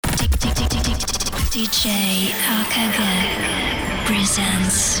DJ Akaga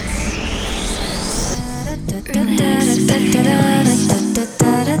presents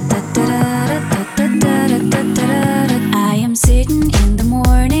I am sitting in the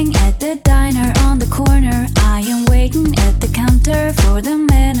morning at the diner on the corner. I am waiting at the counter for the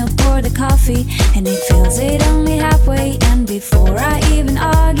man who pour the coffee, and he fills it only halfway. And before I even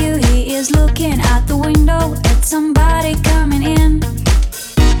argue, he is looking out the window at somebody coming in.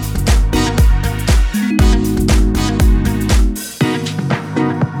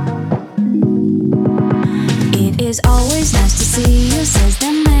 It is always nice to see you, says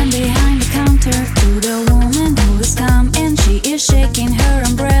the man behind the counter to the woman who has come in. She is shaking her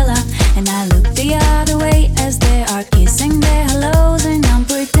umbrella, and I look the other way as they are kissing their hellos, and I'm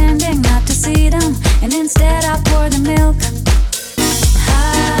pretending not to see them, and instead I pour the milk.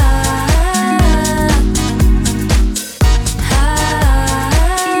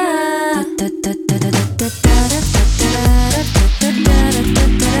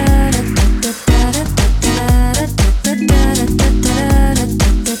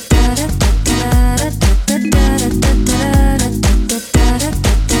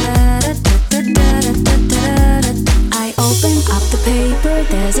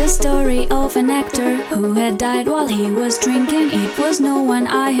 There's a story of an actor who had died while he was drinking. It was no one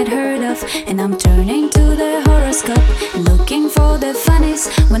I had heard of, and I'm turning to the horoscope, looking for the funnies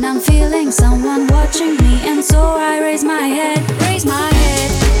when I'm feeling someone watching me. And so I raise my head, raise my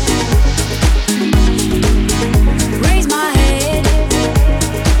head, raise my head.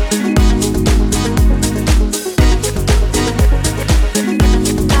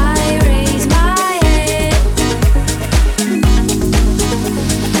 I raise my head.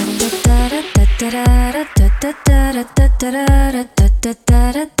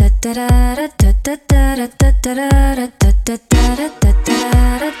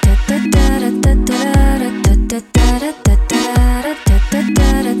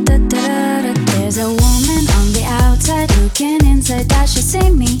 There's a woman on the outside looking inside. Does she see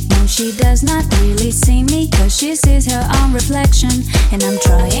me? No, she does not really see me, 'cause she sees her own reflection. And I'm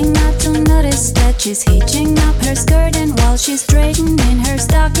trying not to notice that she's hitching up her skirt, and while she's straightening her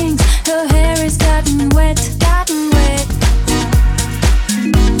stockings, her hair is gotten wet, gotten wet,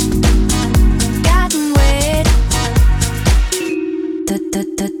 gotten wet.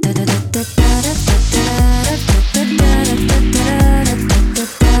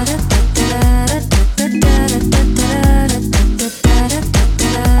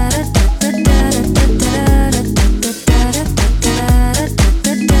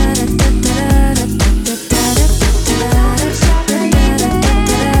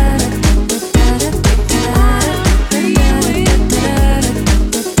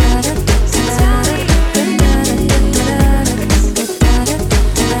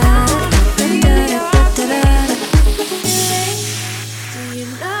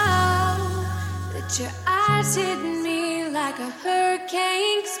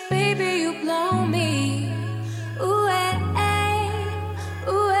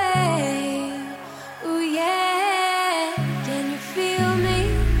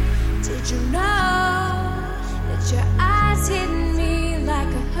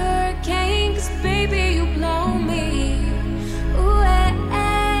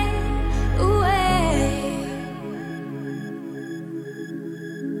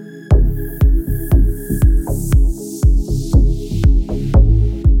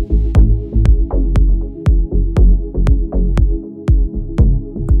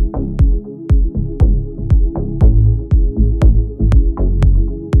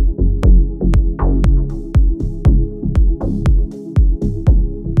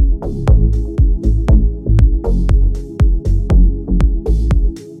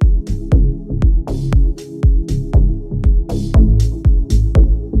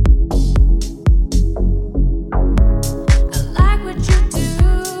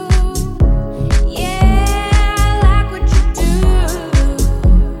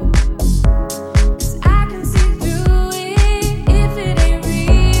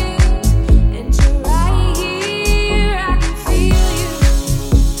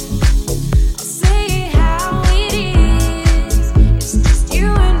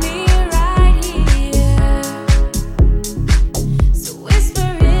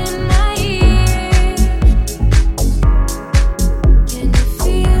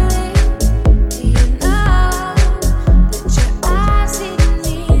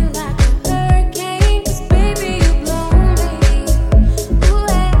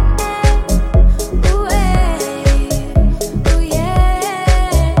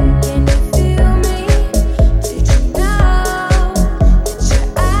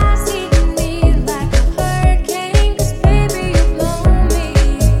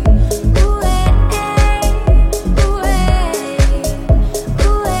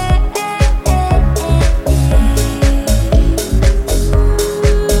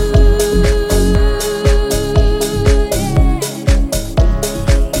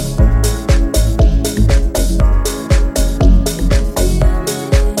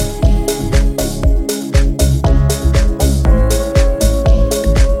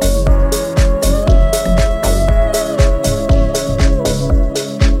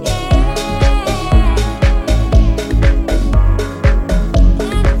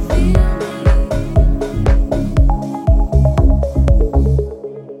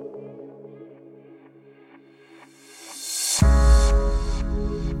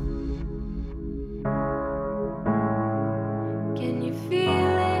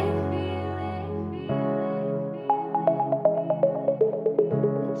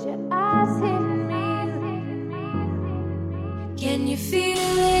 Can you feel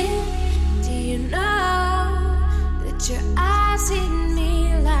it? Do you know that your eyes hit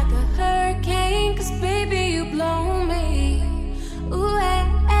me like a hurricane? 'Cause baby, you blow me away,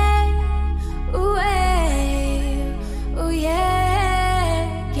 away, oh yeah.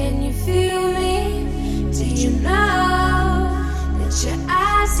 Can you feel me? Do you know that your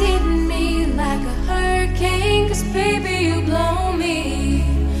eyes hit me like a hurricane? 'Cause baby, you blow me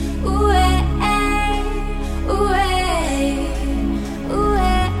away, away.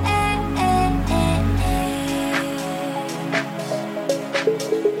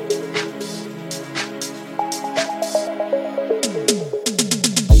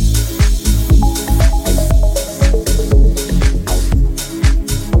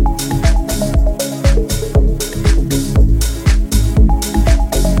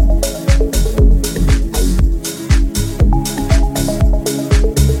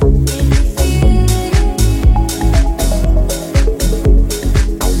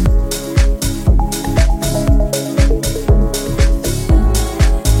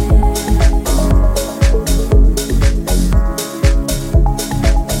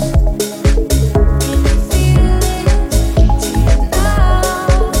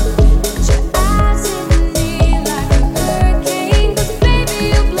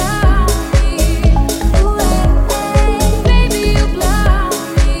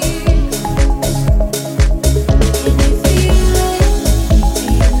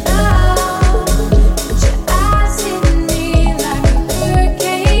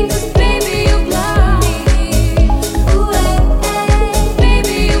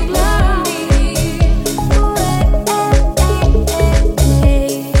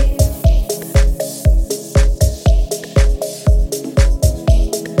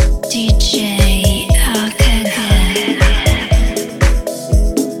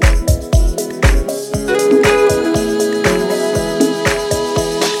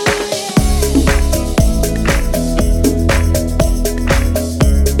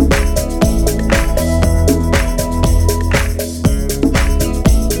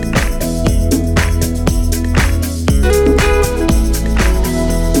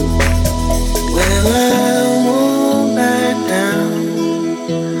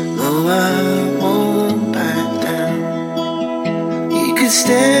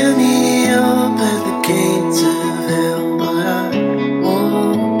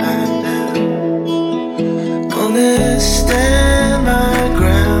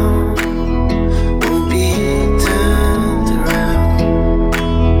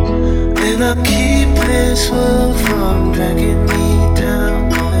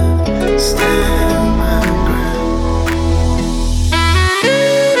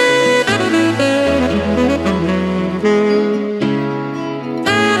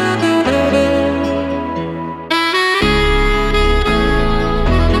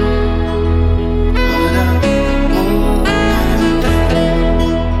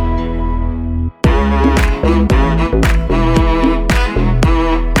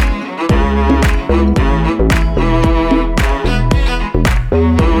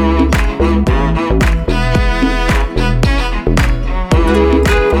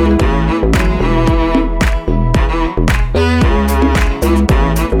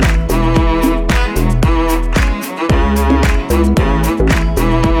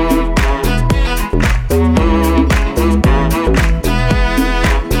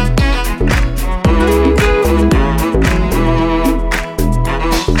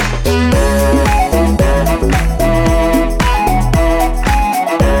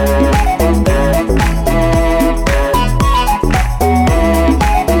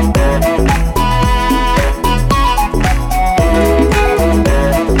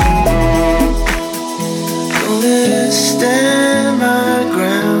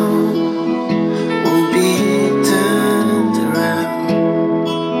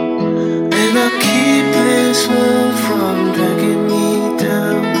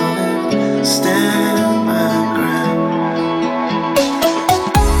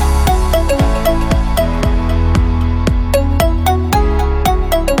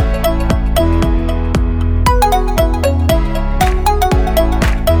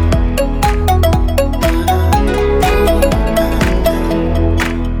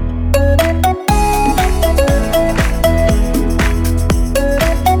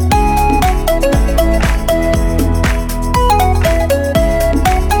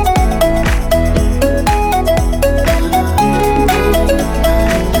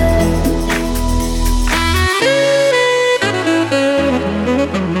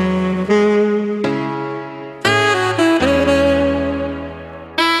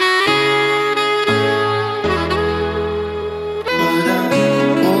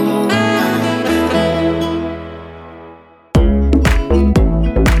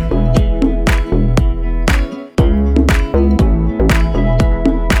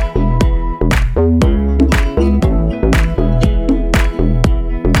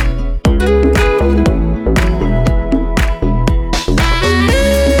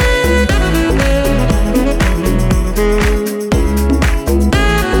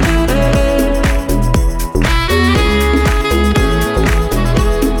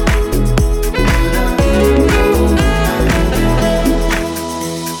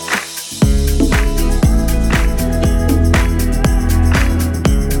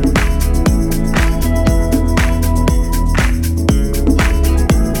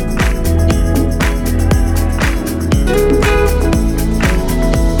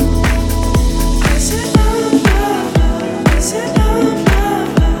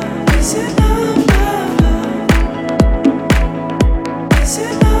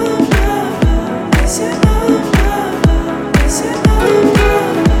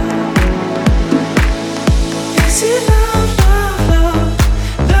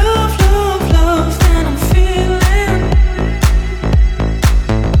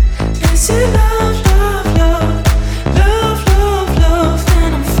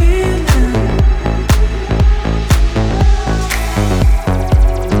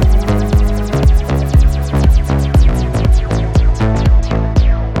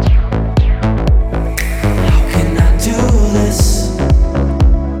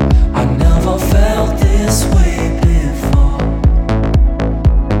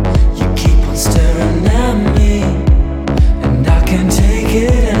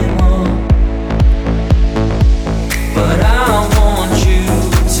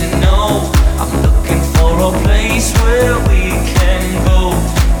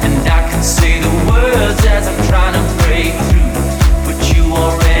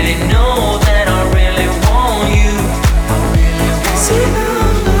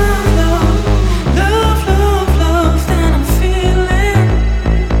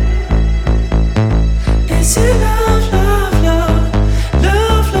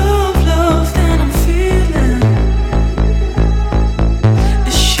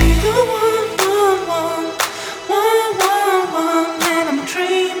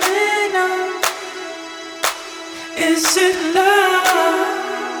 Is it love?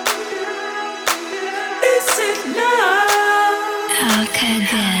 Is it love? How could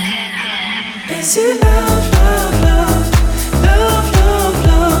that? Is it love, love, love, love, love,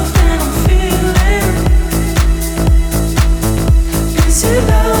 love that I'm feeling? Is it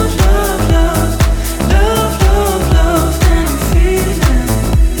love, love, love, love, love, love that I'm feeling?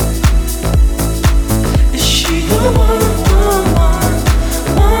 Is she the one, one, one,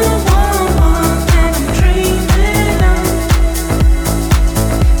 one, one, one that I'm dreaming of?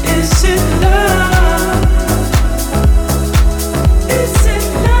 Is it love? Is it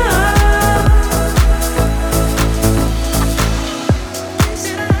love?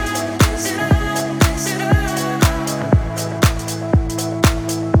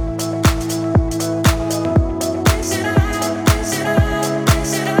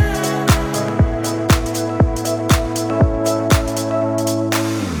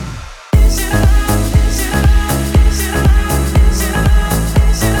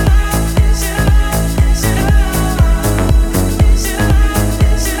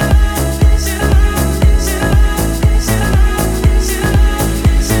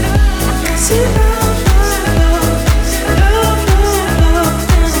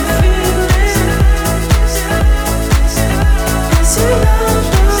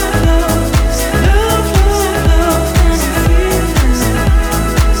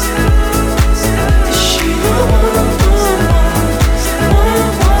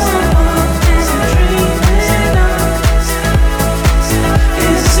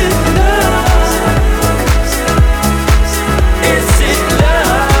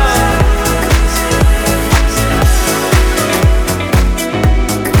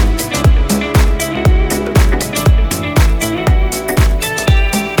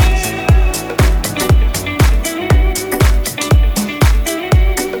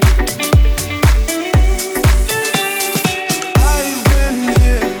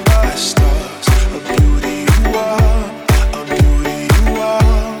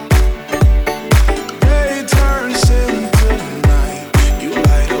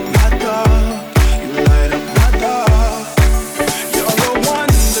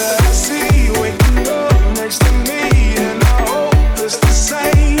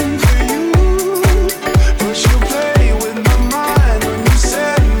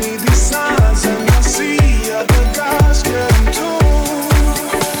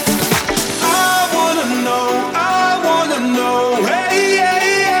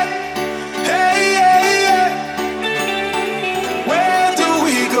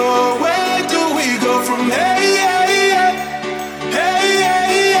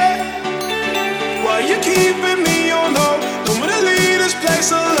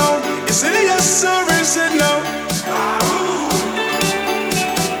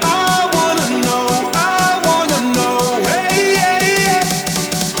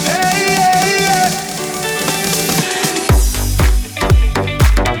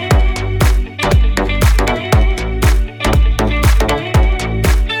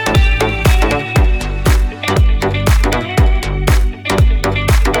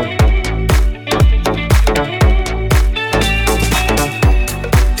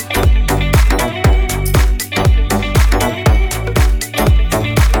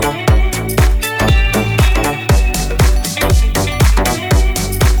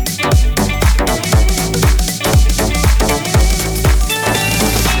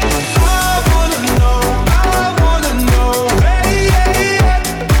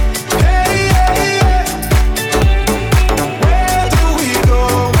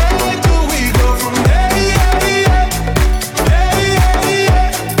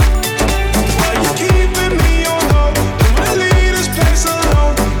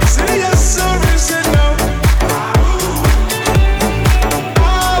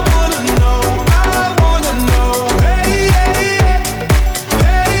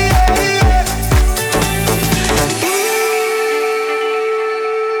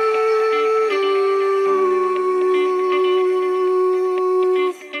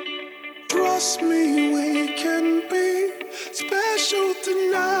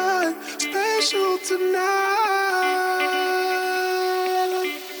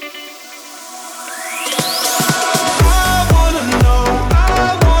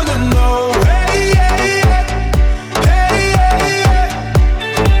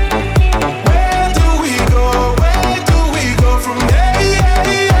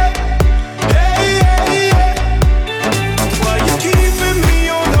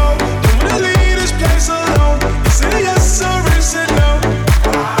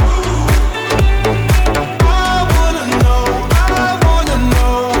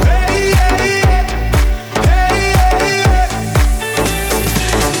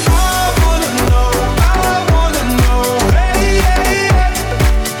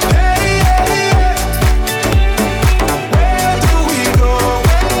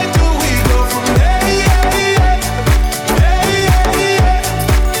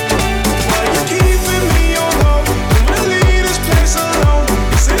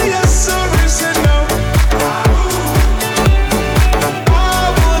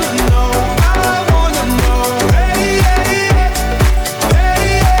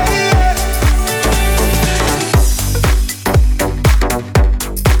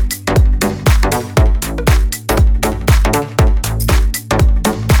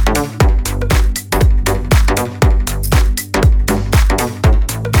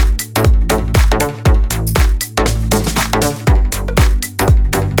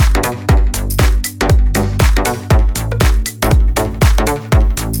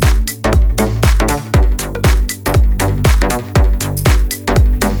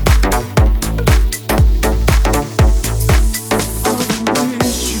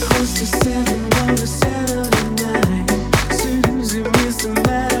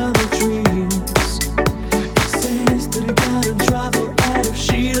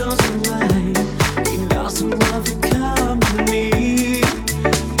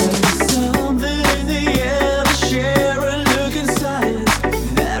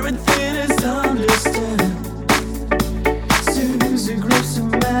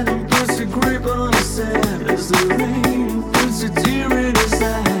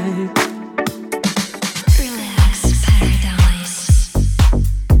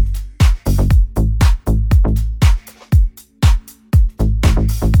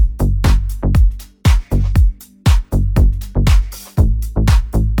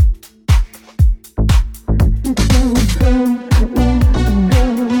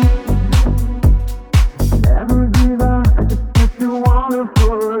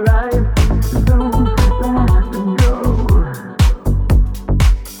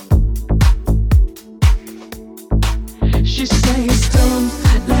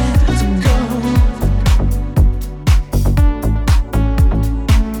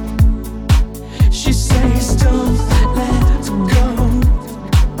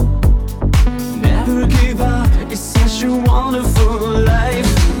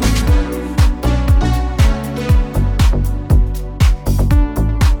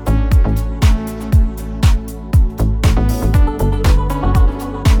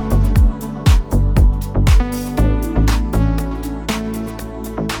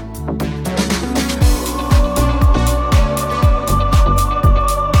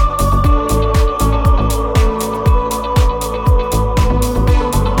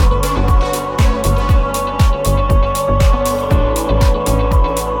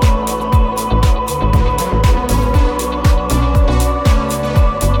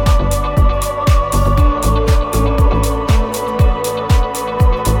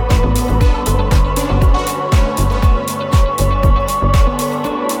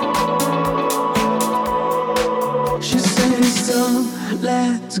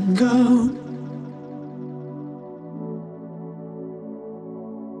 to go.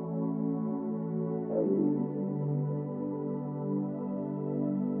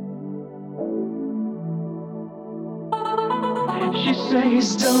 She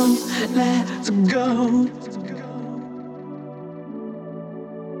says don't let go.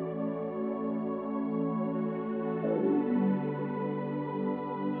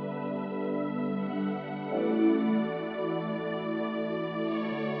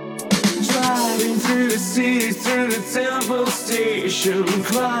 Driving through the city, through the temple station,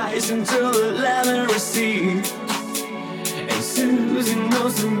 cries until the leather sea. And Susie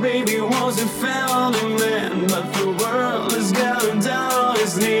knows the baby was a family man, but the world has got him down on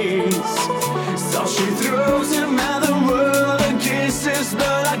his knees. So she throws him at the world and kisses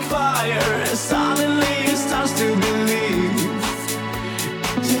burn like fire. And suddenly he starts to believe.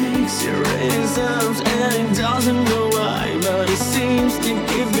 Takes her in his arms and he doesn't know why, but he seems to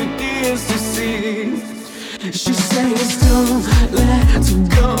give the ears to see. She says don't let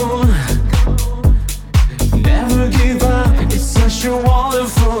go. Never give up, it's such a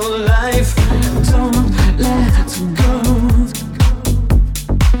wonderful life. Don't let go.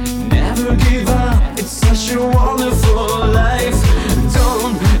 Never give up, it's such a wonderful life.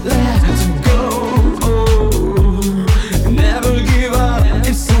 Don't let go. Never give up,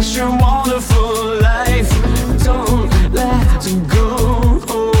 it's such a wonderful life. Don't let go.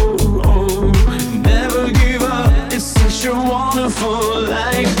 Never give up, it's such a wonderful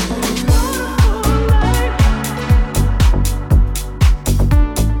life.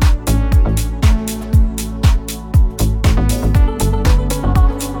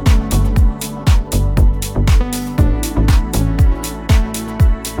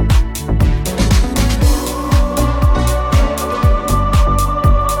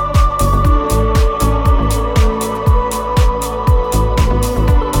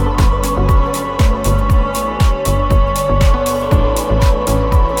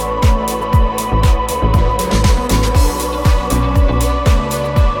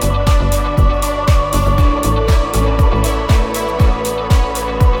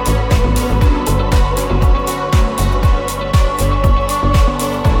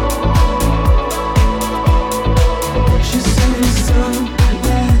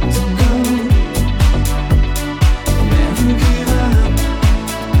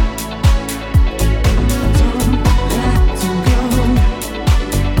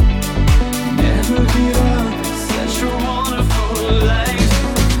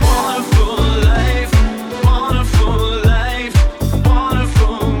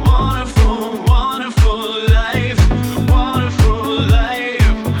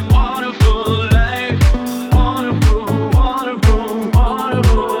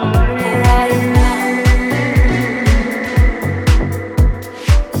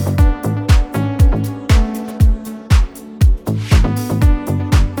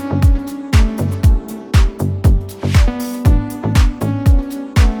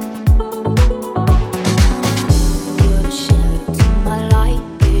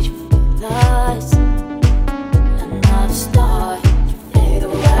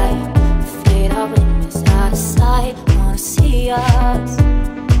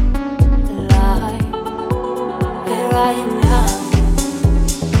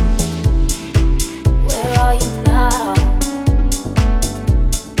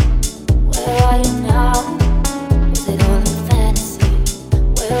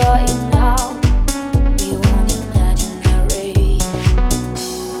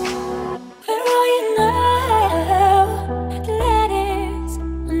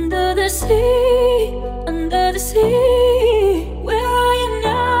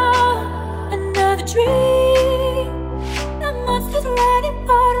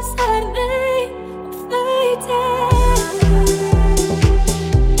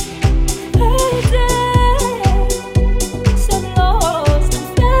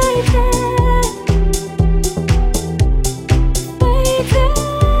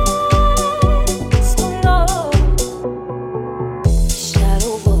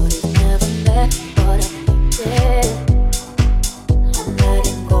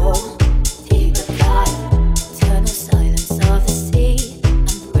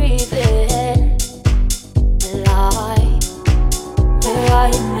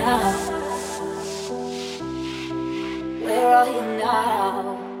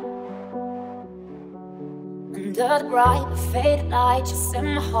 Under the bright faded light, you set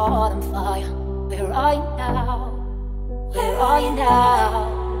my heart on fire. Where are you now? Where are you now?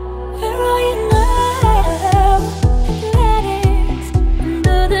 Where are you now? Atlantis,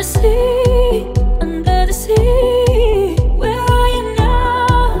 under the sea, under the sea. Where are you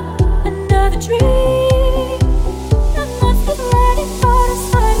now?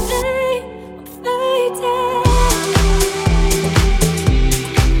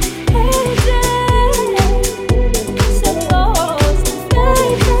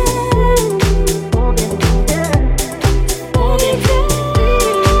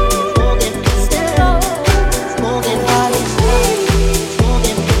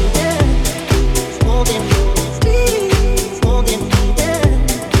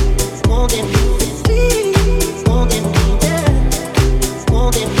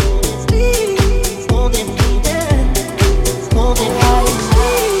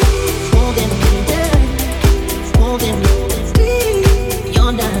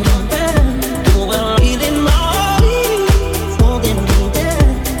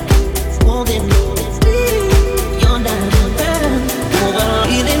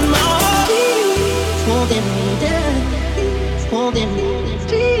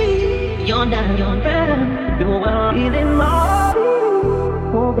 down your ground. You were feeling more.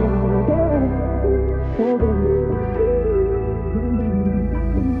 Holding me down, holding me.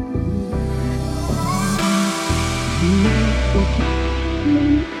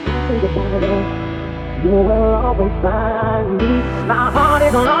 Think about it. You will always find me. My heart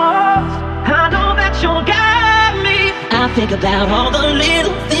is lost. I know that you'll guide me. I think about all the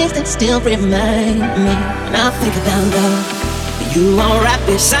little things that still remind me. And I think about love. You are right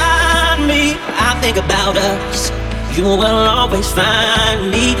beside me. I think about us. You will always find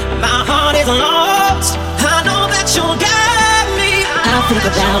me. My heart is lost. I know that you'll guide me. I think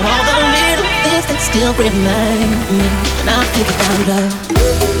about all the little things that still remind me. And I think about love.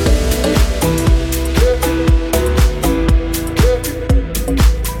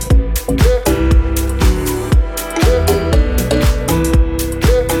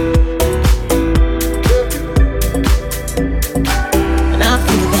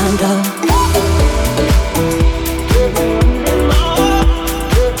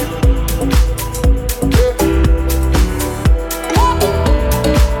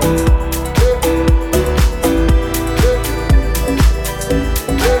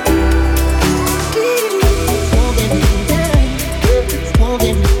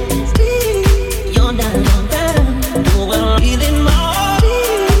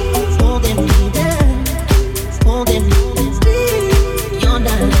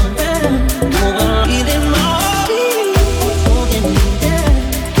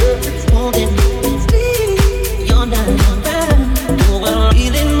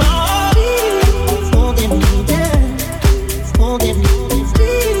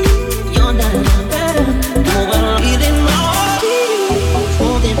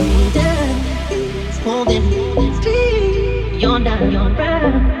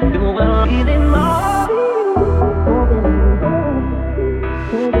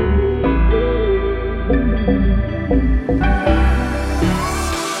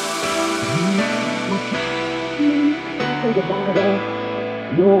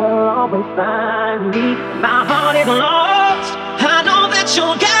 You will always find me. My heart is lost. I know that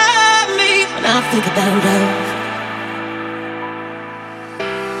you'll guide me. When I think about love,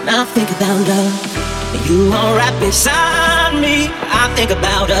 when I think about love, you are right beside me. I think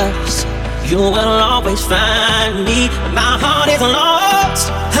about us. You will always find me. My heart is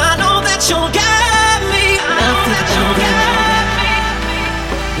lost. I know that you'll guide me. When I think about love.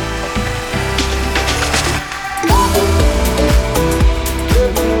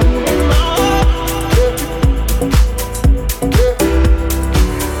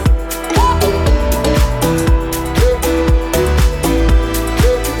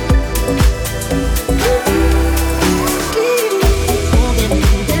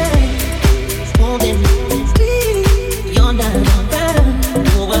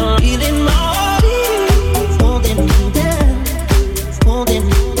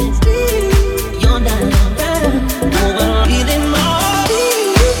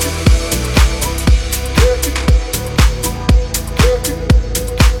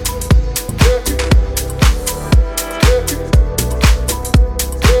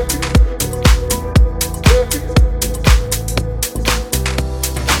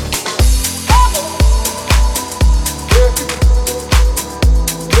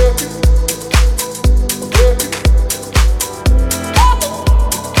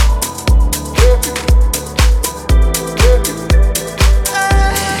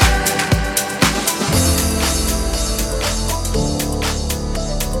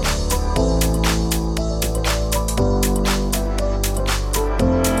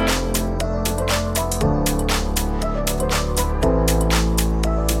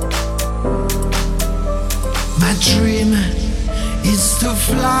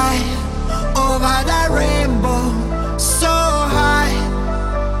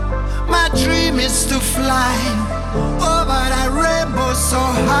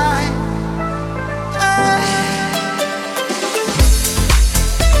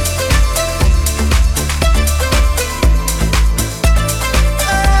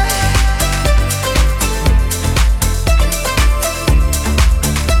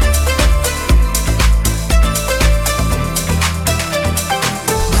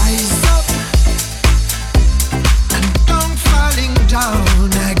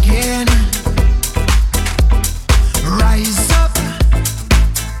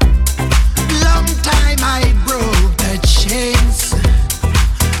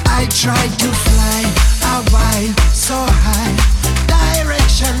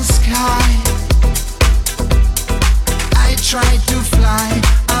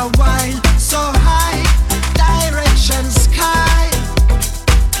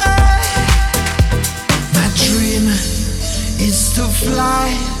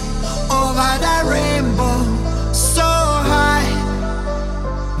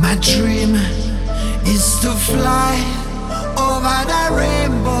 My dream is to fly over the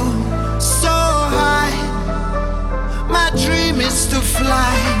rainbow so high. My dream is to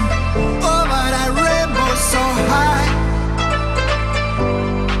fly over the rainbow so high.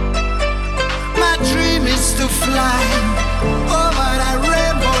 My dream is to fly over the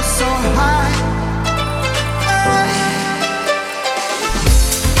rainbow so high.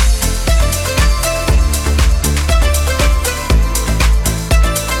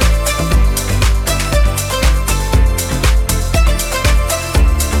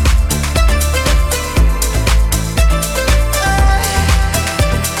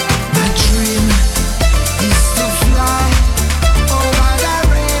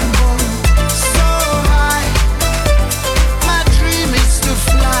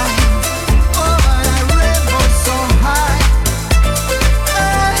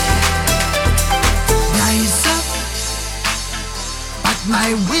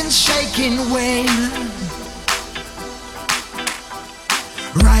 My wind's shaking wane.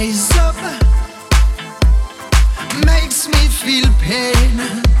 Rise up makes me feel pain.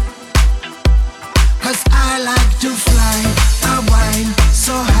 'Cause I like to fly a while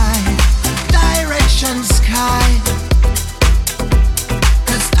so high, direction sky.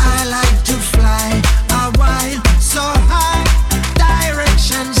 'Cause I like to fly a while so high,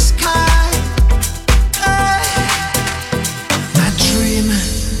 direction sky.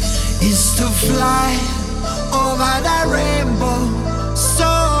 Is to fly over the rainbow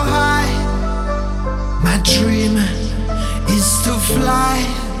so high. My dream is to fly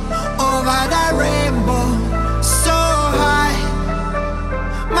over the rainbow so high.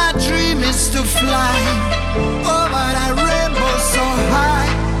 My dream is to fly over the rainbow so high.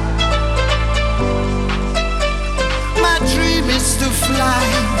 My dream is to fly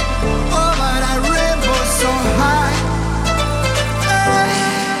over the rainbow so high.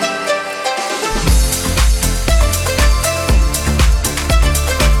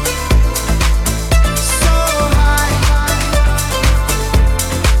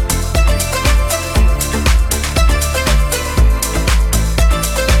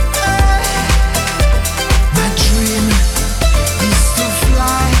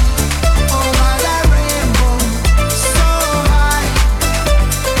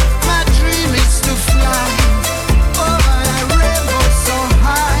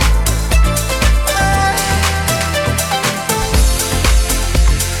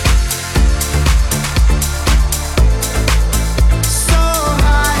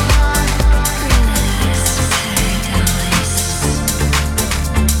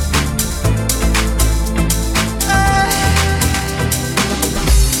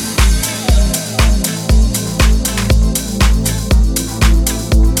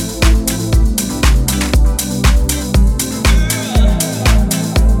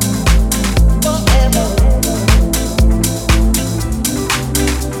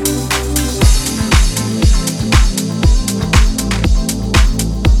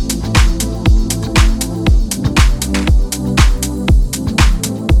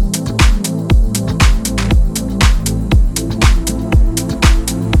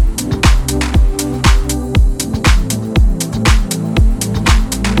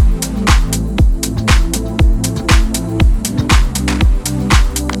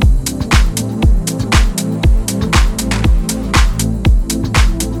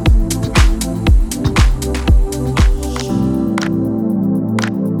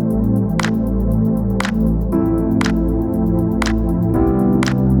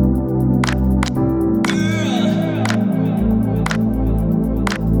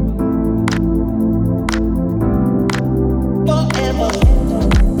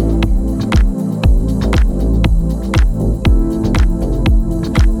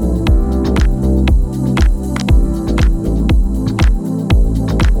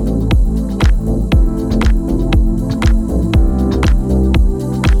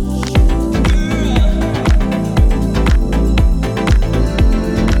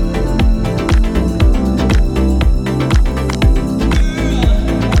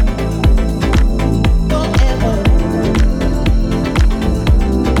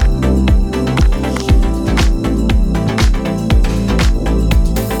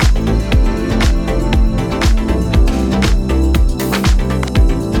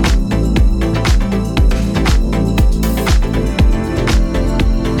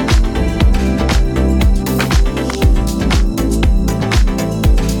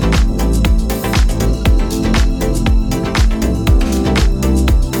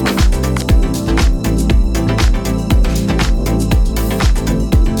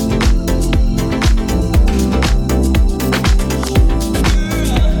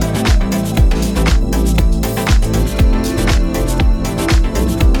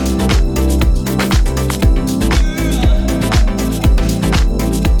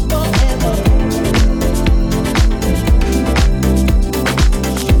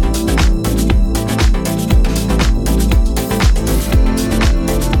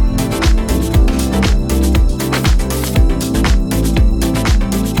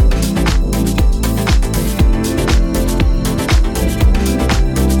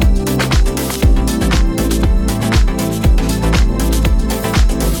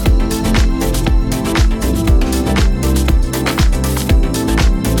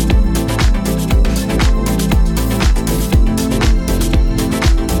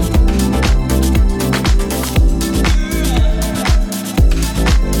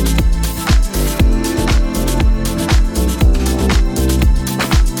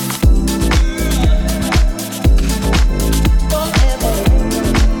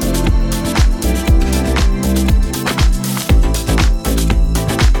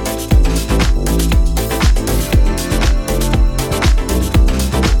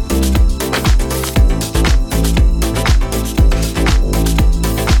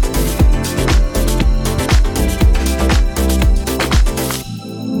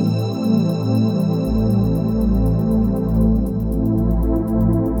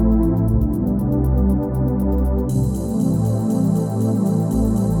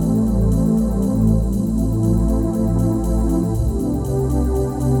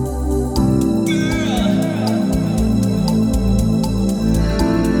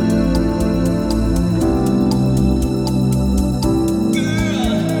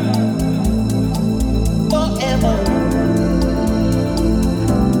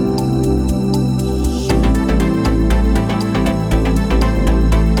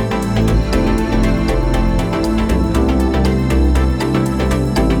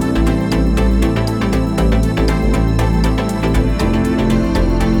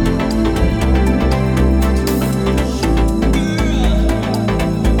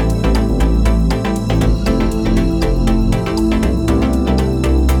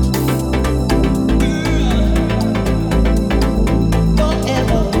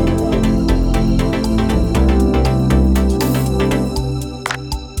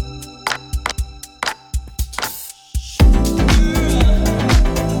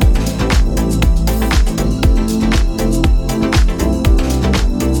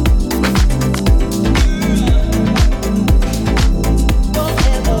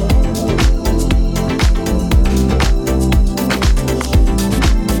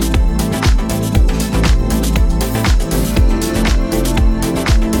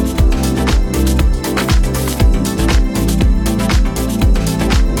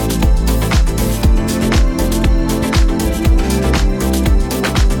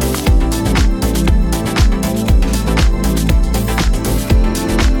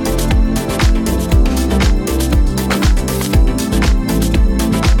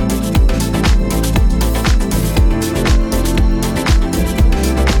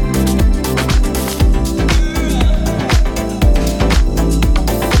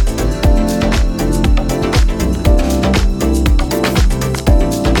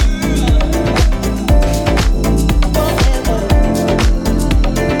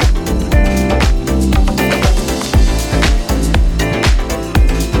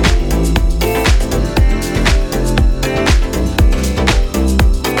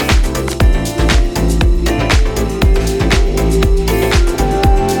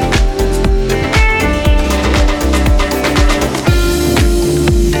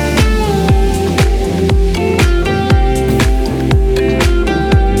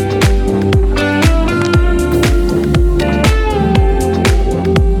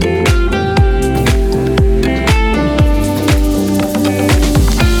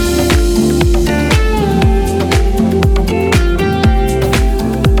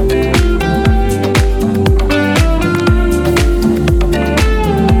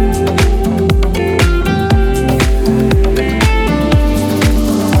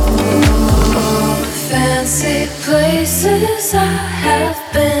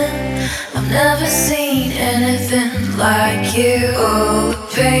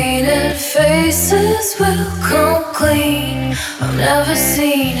 faces will come clean. I've never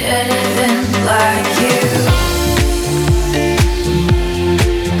seen anything like you.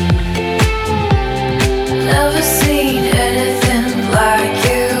 Never seen anything like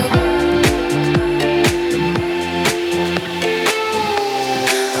you.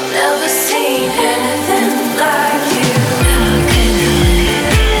 I've never seen anything like you.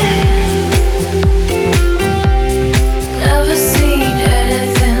 Never seen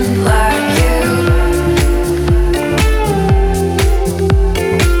anything like you.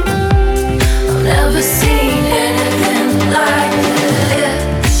 I've never seen anything like it.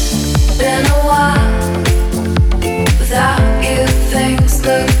 It's been a while without you, things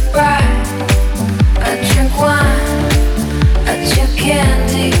look bright. I drink wine, I chew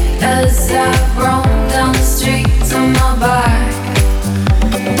candy as I roam down the streets on my bike.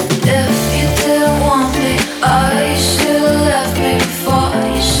 If you didn't want me, oh, you should've left me before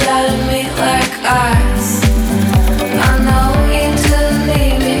you shattered me like ice. I know you didn't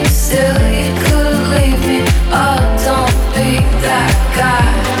need me, still you couldn't leave me. Oh, don't be that guy.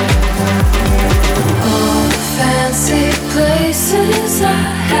 All the fancy places I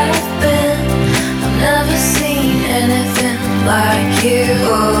have been, I've never seen anything like you.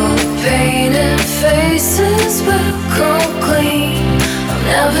 All the painted faces will come clean. I've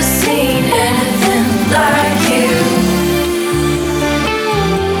never seen anything like you.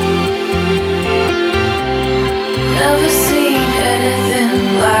 Never seen anything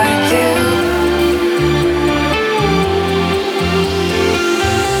like you.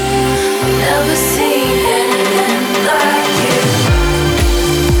 I've never seen anything like you.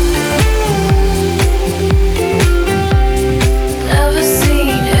 Never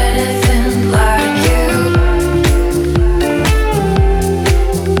seen anything like you.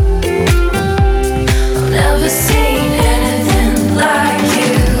 I've never seen anything like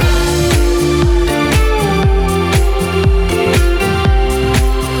you.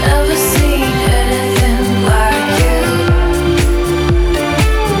 Never seen anything like you.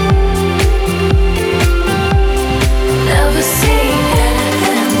 Never seen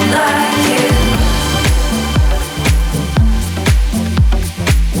anything like you.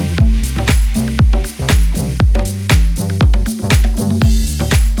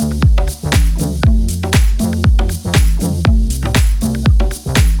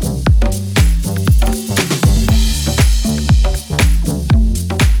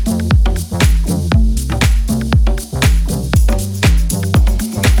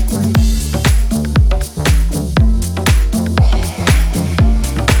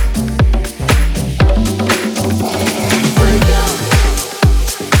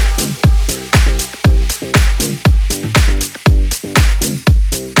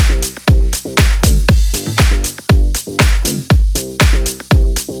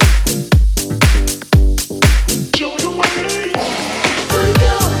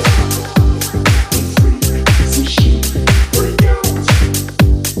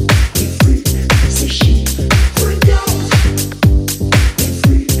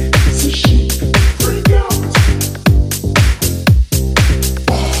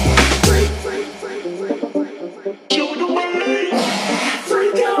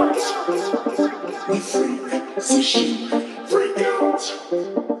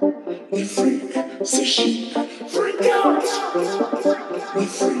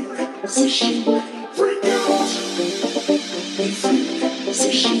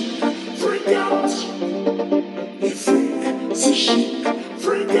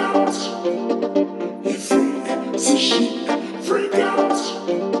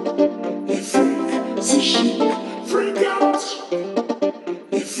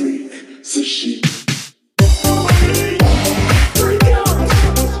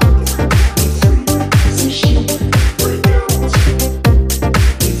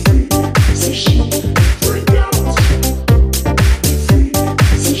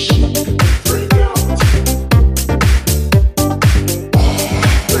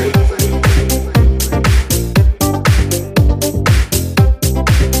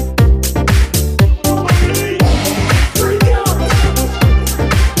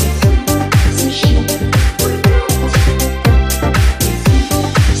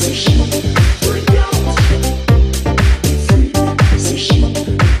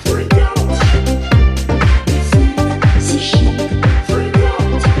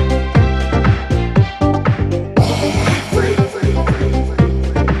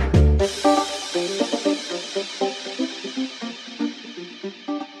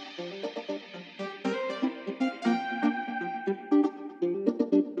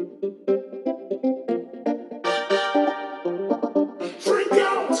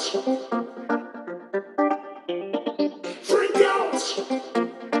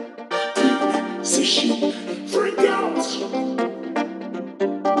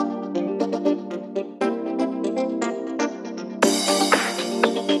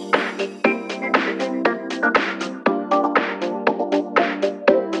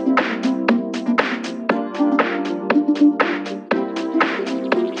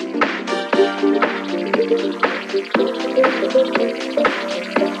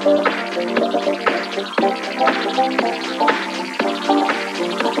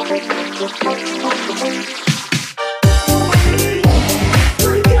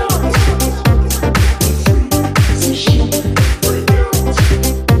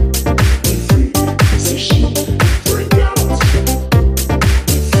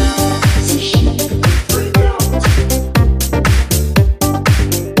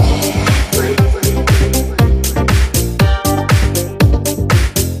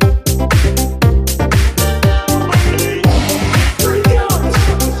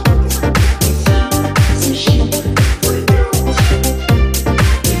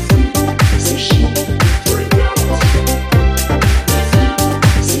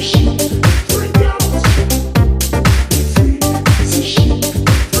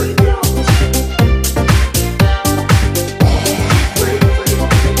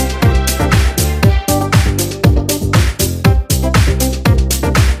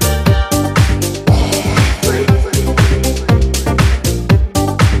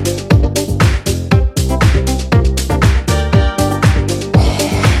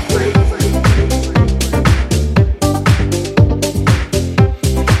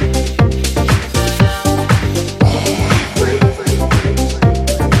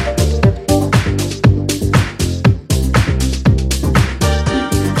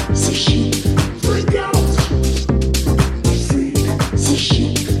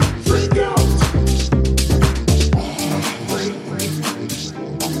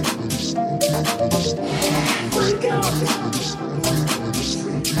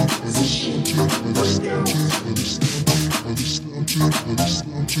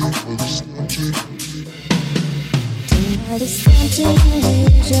 Tonight is tempting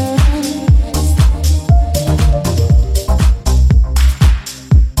illusion.